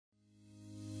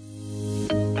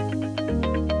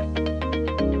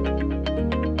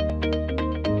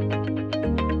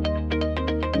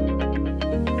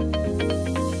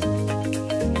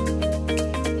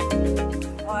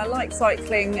like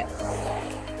cycling,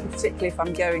 particularly if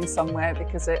I'm going somewhere,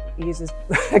 because it uses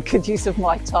a good use of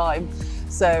my time.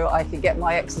 So I can get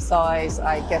my exercise,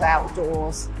 I get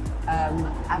outdoors,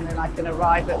 and then I can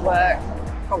arrive at work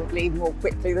probably more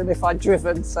quickly than if I'd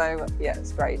driven. So yeah,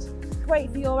 it's great. Great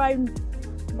for your own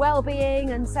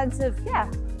well-being and sense of, yeah,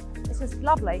 it's just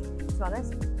lovely, to be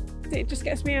honest. It just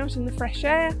gets me out in the fresh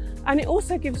air, and it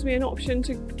also gives me an option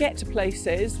to get to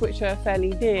places which are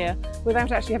fairly near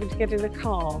without actually having to get in a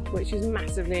car, which is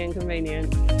massively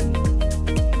inconvenient.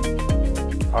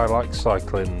 I like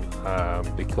cycling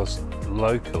because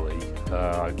locally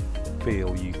I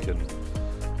feel you can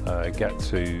get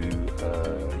to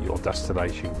your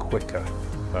destination quicker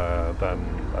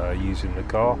than using the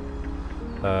car,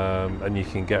 and you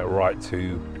can get right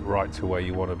to where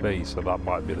you want to be. So that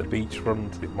might be the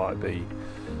beachfront, it might be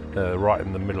right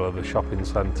in the middle of the shopping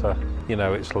centre. You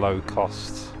know, it's low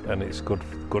cost and it's good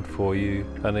for you,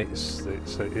 and it's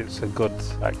a good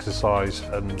exercise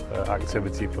and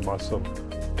activity for my son.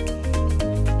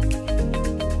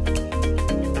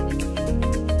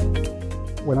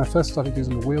 When I first started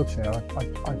using the wheelchair,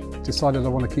 I decided I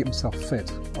want to keep myself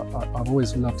fit. I've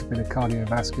always loved a bit of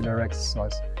cardiovascular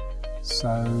exercise.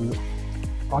 So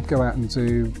I'd go out and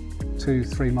do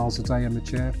 2-3 miles a day in the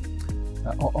chair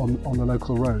on the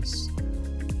local roads.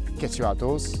 Gets you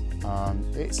outdoors.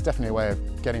 It's definitely a way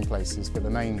of getting places, but the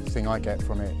main thing I get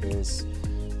from it is,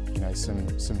 you know, some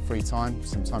free time,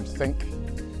 some time to think,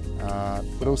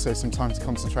 but also some time to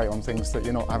concentrate on things that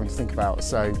you're not having to think about.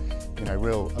 So, you know, a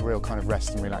real kind of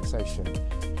rest and relaxation.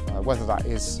 Whether that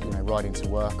is, you know, riding to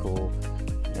work, or,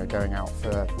 you know, going out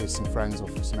with some friends, or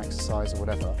for some exercise or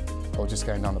whatever, or just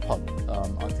going down the pub.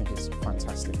 I think it's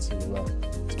fantastic to be able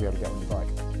to get on your bike.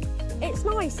 It's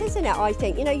nice, isn't it, I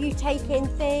think? You know, you take in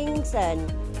things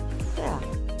and, yeah.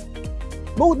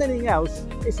 More than anything else,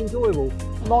 it's enjoyable.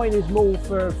 Mine is more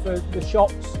for the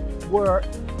shops, work,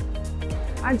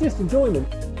 and just enjoyment.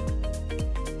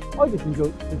 I just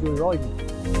enjoy riding.